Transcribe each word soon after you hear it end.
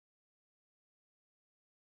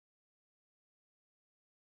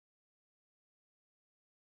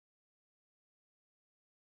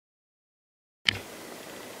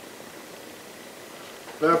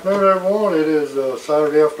Good afternoon, everyone. It is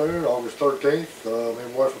Saturday afternoon, August 13th. Me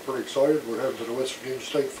and my wife are pretty excited. We're heading to the West Virginia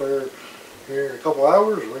State Fair here in a couple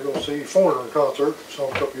hours. We're going to see Foreigner in concert. Saw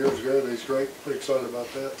him a couple years ago. He's great. Pretty excited about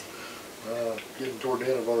that. Getting toward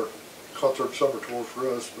the end of our concert summer tour for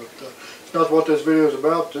us. But it's not what this video is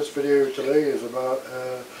about. This video today is about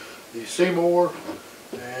the CEYOMER.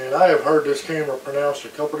 And I have heard this camera pronounced a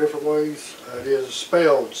couple different ways. It is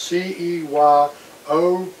spelled CEYOMER.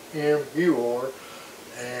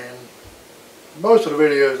 And most of the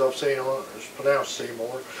videos I've seen on it is pronounced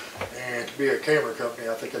CEYOMER, and to be a camera company,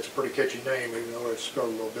 I think that's a pretty catchy name, even though it's spelled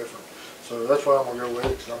a little different. So that's why I'm going to go with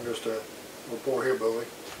it, because I'm just a little poor hillbilly,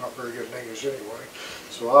 not very good in English anyway.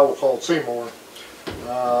 So I will call it CEYOMER.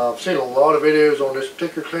 I've seen a lot of videos on this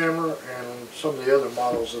particular camera and some of the other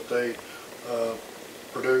models that they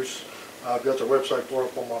produce. I've got their website pulled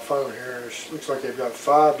up on my phone here. It looks like they've got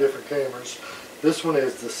 5 different cameras. This one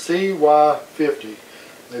is the CEY50.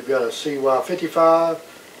 They've got a CEY55,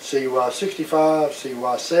 CEY65,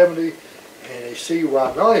 CEY70, and a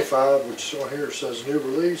CEY95, which on here says new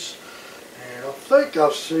release. And I think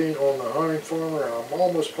I've seen on the Hunting Farmer, I'm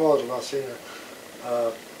almost positive I've seen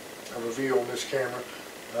a review on this camera.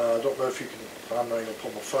 I don't know if you can, I'm not even going to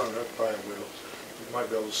pull my phone up, probably will. You might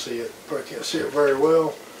be able to see it, probably can't see it very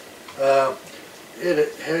well.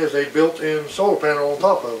 It has a built-in solar panel on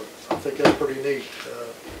top of it. I think that's pretty neat.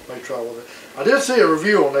 May try with it. I did see a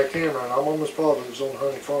review on that camera, and I'm almost positive it was on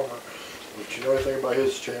Hunting Farmer. If you know anything about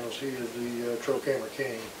his channels, he is the trail camera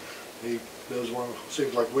king. He does one,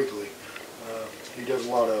 seems like weekly. He does a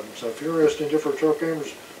lot of them. So if you're interested in different trail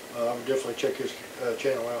cameras, I would definitely check his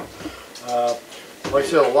channel out. Like I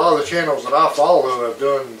said, a lot of the channels that I follow have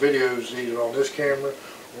done videos either on this camera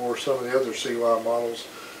or some of the other CY models.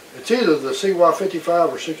 It's either the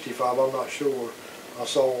CY55 or 65, I'm not sure. I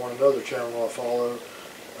saw on another channel I follow.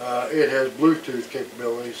 It has Bluetooth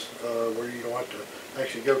capabilities where you don't have to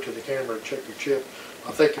actually go to the camera and check your chip.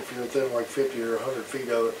 I think if you're within like 50 or 100 feet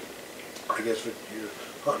of it, I guess if you're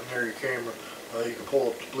hunting near your camera, you can pull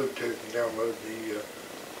up the Bluetooth and download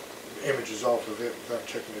the images off of it without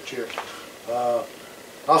checking the chip.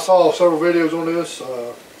 I saw several videos on this,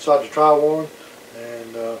 decided to try one,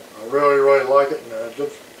 and I really like it. And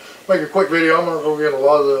just make a quick video. I'm not going to get into a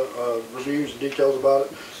lot of the reviews and details about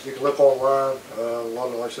it. You can look online.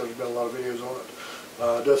 Like I said, there's been a lot of videos on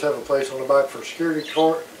it. It does have a place on the back for security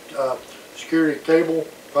cable,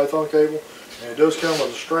 Python cable, and it does come with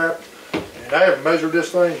a strap. And I haven't measured this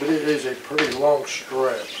thing, but it is a pretty long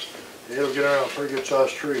strap. It'll get around a pretty good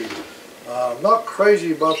sized tree. I'm not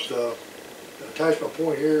crazy about the attachment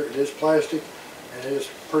point here. It is plastic, and it is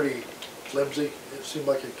pretty flimsy. It seems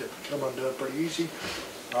like it could come undone pretty easy.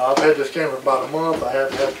 I've had this camera about a month. I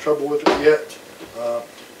haven't had trouble with it yet.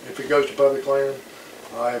 If it goes to public land,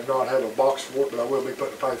 I have not had a box for it, but I will be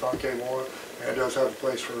putting a Python cable on it, and it does have a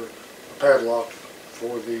place for a padlock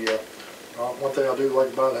for the, one thing I do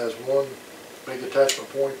like about it, has one big attachment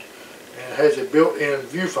point, and it has a built-in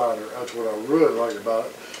viewfinder. That's what I really like about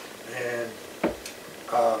it, and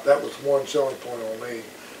that was one selling point on me.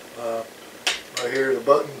 Right here, the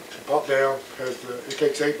button pop down, it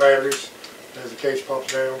takes 8 batteries, as the case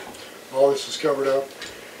pops down. All this is covered up.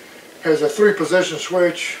 Has a 3-position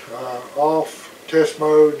switch, off, test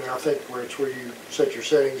mode, and I think where you set your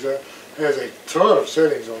settings at. It has a ton of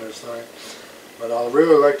settings on this thing, but I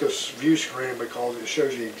really like this view screen because it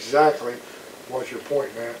shows you exactly what you're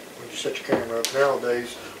pointing at when you set your camera up.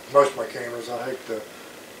 Nowadays, most of my cameras, I hate to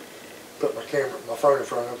put my phone in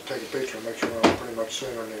front of it, take a picture and make sure I'm pretty much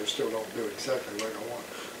centering it. Still don't do exactly like I want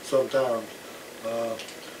sometimes.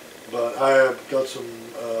 But I have got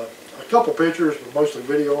a couple pictures, but mostly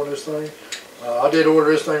video on this thing. I did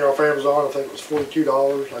order this thing off Amazon. I think it was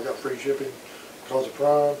 $42. I got free shipping because of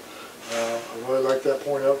Prime. I really like that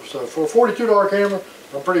point up. So for a $42 camera,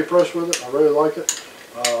 I'm pretty impressed with it. I really like it.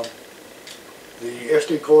 The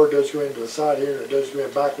SD card does go into the side here, and it does go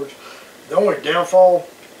in backwards. The only downfall,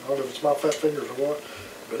 I don't know if it's my fat fingers or what,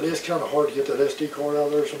 but it is kind of hard to get that SD card out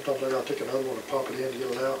of there. Sometimes I got to take another one and pop it in to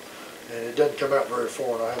get it out. And it doesn't come out very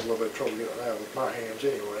far, and I have a little bit of trouble getting it out with my hands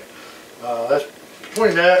anyway. That's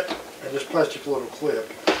between that and this plastic little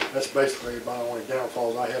clip. That's basically my only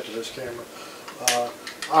downfalls I have to this camera.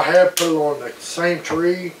 I have put it on the same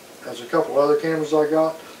tree as a couple other cameras I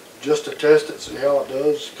got just to test it, see how it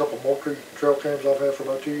does. A couple multi trail cameras I've had for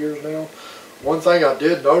about 2 years now. One thing I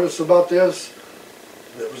did notice about this,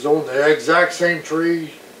 that was on the exact same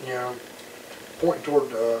tree, you know, pointing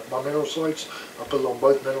toward my mineral sights. I put it on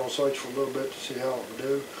both mineral sights for a little bit to see how it would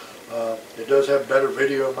do. It does have better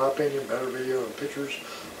video, in my opinion, better video and pictures.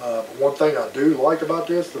 One thing I do like about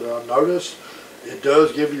this that I noticed, it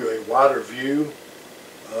does give you a wider view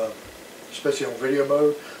especially on video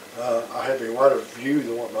mode. I have a wider view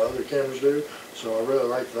than what my other cameras do, so I really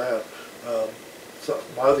like that. So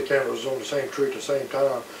my other camera was on the same tree at the same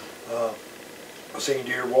time. I seen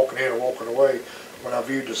deer walking in or walking away. When I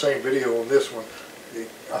viewed the same video on this one,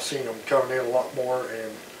 I seen them coming in a lot more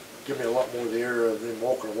and give me a lot more of the area of them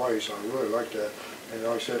walking away, so I really like that. And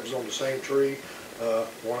like I said, it was on the same tree.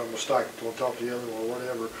 One of them was stacked on top of the other one or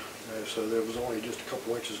whatever, so there was only just a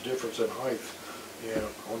couple inches difference in height,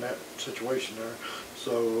 on that situation there.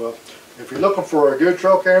 So if you're looking for a good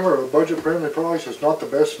trail camera at a budget-friendly price, it's not the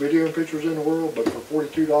best video and pictures in the world, but for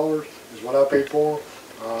 $42 is what I paid for them.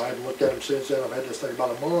 I haven't looked at them since then. I've had this thing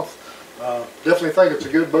about a month. Definitely think it's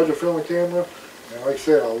a good budget-friendly camera, and like I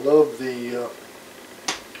said, I love the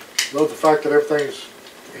fact that everything's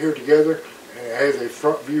here together, and it has a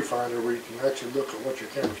front viewfinder where you can actually look at what your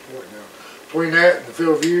camera's pointing at. Between that and the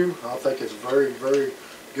field view, I think it's very, very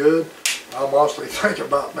good. I'm honestly thinking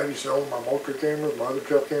about maybe selling my motor cameras, my other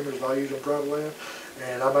trail cameras that I use on travel land,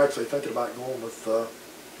 and I'm actually thinking about going with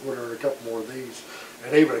ordering a couple more of these,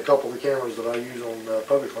 and even a couple of the cameras that I use on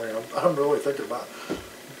public land. I'm really thinking about,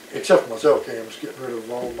 except for my cell cams, getting rid of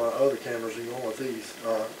all my other cameras and going with these.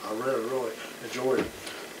 I really, really enjoy it,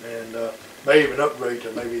 and may even upgrade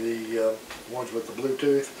to maybe the ones with the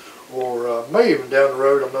Bluetooth, or may even down the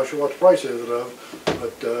road, I'm not sure what the price is of,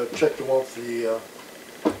 but check the one with the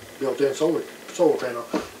built-in solar panel.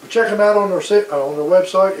 But check them out on their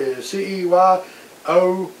website. It is CEYOMER.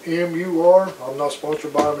 I'm not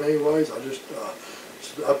sponsored by them in any ways. I just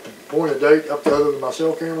up to point of date, up to other than my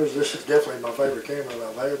cell cameras, this is definitely my favorite camera that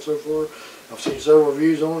I've had so far. I've seen several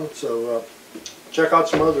reviews on it, so check out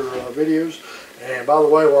some other videos. And by the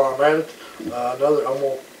way, while I'm at it, I'm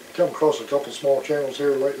going to come across a couple small channels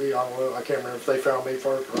here lately. I don't know, I can't remember if they found me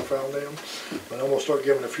first or I found them, but I'm going to start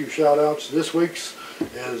giving a few shout outs. This week's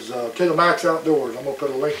is To The Maxx Outdoors. I'm going to put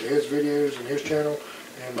a link to his videos and his channel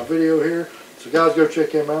and my video here, so guys, go check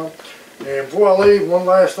him out. And before I leave, one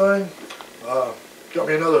last thing, got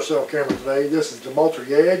me another cell camera today. This is the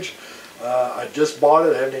multi-edge. I just bought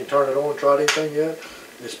it. I haven't even turned it on, tried anything yet.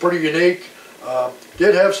 It's pretty unique.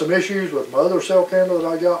 Did have some issues with my other cell camera that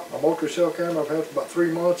I got, my multi cell camera I've had for about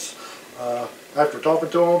 3 months. After talking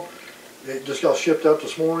to them, it just got shipped up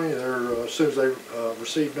this morning. As soon as they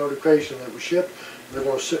received notification that it was shipped, they're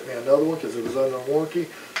going to ship me another one because it was under warranty.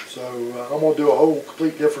 So I'm going to do a whole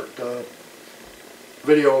complete different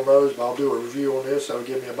video on those, but I'll do a review on this. That'll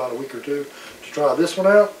give me about a week or two to try this one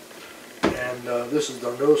out. And this is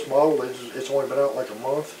their newest model. It's only been out like a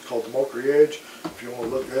month. It's called the Multi-Edge, if you want to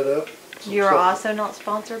look that up. You're also not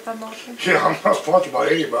sponsored by Multi? Yeah, I'm not sponsored by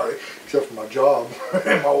anybody except for my job,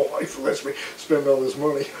 and my wife lets me spend all this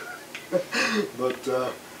money.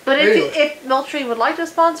 But anyway. if Moultrie would like to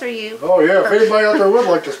sponsor you. Oh yeah, if anybody out there would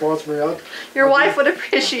like to sponsor me, your wife would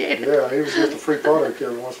appreciate it. Yeah, even just a free product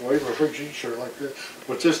every once in a while, even a free t-shirt like this.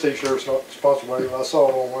 But this t-shirt's not sponsored by anyone. I saw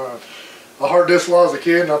it online. I heard this a lot as a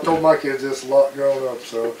kid, and I told my kids this a lot growing up.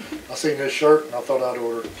 So I seen this shirt, and I thought I'd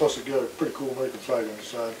order it. Plus, it got a pretty cool American flag on the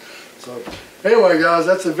side. So anyway, guys,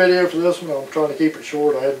 that's the video for this one. I'm trying to keep it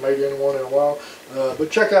short. I hadn't made one in a while. But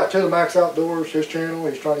check out To The Maxx Outdoors, his channel.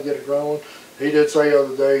 He's trying to get it growing. He did say the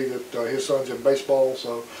other day that his son's in baseball,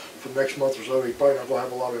 so for the next month or so, he's probably not going to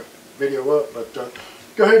have a lot of video up. But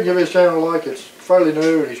go ahead and give his channel a like. It's fairly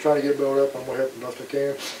new, and he's trying to get it built up. I'm going to help him best I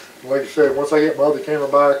can. And like I said, once I get my other camera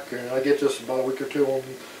back, and I get this about a week or two on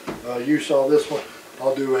use on this one,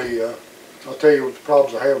 I'll do I'll tell you what the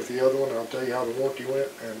problems I have with the other one, and I'll tell you how the warranty went,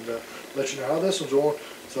 and let you know how this one's going.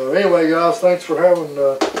 So anyway, guys, thanks for having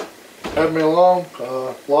me along.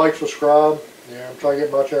 Like, subscribe. Yeah, I'm trying to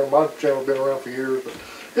get my channel. My channel's been around for years, but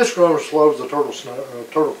it's growing as slow as the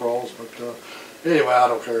turtle crawls. But anyway, I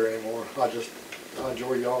don't care anymore. I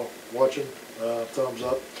enjoy y'all watching. Thumbs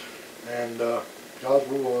up, and guys,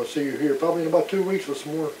 we'll see you here probably in about 2 weeks with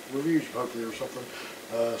some more reviews, hopefully, or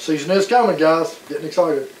something. Season is coming, guys. Getting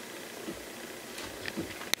excited.